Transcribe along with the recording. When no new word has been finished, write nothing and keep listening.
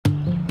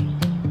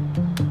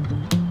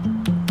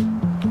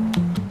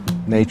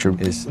Nature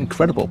is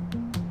incredible.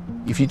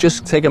 If you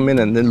just take a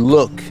minute and then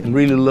look and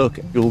really look,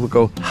 you'll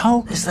go,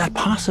 how is that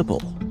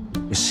possible?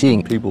 You're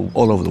seeing people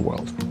all over the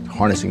world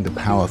harnessing the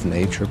power of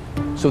nature.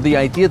 So the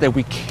idea that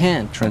we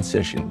can't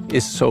transition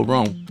is so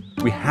wrong.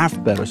 We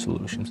have better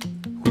solutions.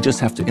 We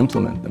just have to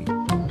implement them.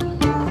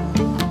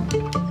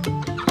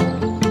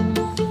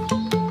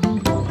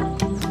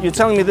 You're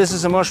telling me this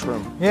is a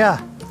mushroom? Yeah.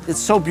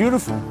 It's so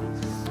beautiful.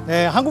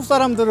 네, 한국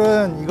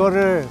사람들은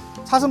이거를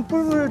사슴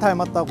뿔을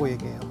닮았다고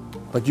얘기해요.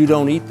 But you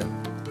don't eat them.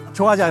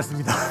 좋아하지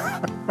않습니다.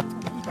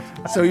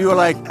 So you were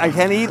like, I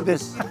can't eat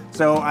this,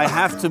 so I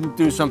have to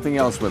do something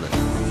else with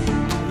it.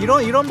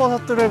 이런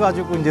버섯들을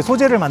가지고 이제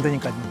소재를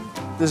만드니까요.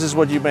 This is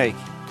what you make.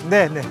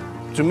 네, 네.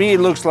 To me,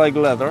 it looks like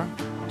leather.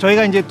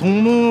 저희가 이제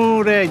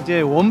동물의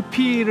이제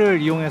원피를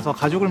이용해서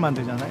가죽을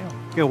만들잖아요.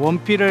 그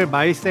원피를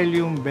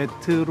마이셀리움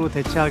매트로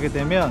대체하게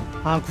되면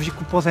한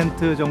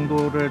 99%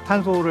 정도를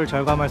탄소를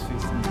절감할 수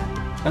있습니다.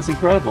 That's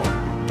incredible.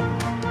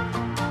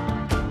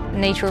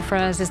 Nature for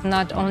us is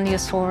not only a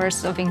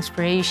source of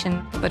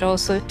inspiration, but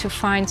also to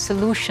find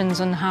solutions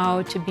on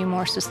how to be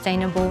more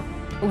sustainable.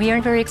 We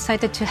are very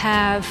excited to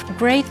have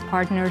great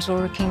partners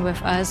working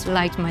with us,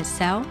 like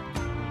Mycel.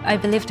 I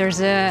believe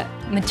there's a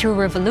material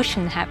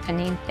revolution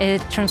happening.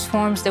 It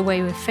transforms the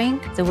way we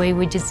think, the way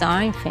we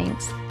design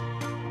things.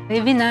 The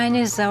EV9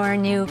 is our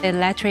new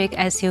electric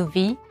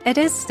SUV. It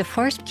is the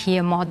first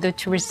Kia model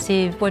to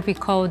receive what we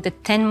call the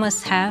 10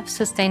 must-have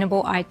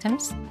sustainable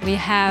items. We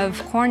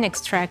have corn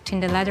extract in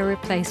the leather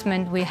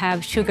replacement, we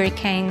have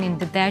sugarcane in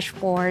the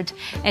dashboard,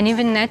 and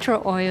even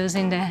natural oils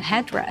in the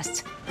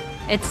headrest.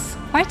 It's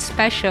quite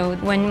special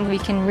when we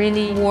can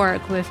really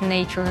work with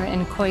nature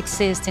and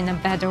coexist in a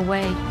better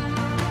way.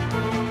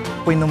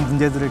 갖고 있는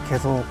문제들을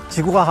계속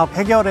지구과학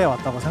해결해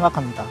왔다고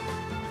생각합니다.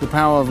 The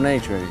power of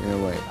nature, in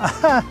a way.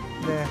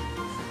 네,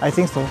 I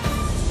think so.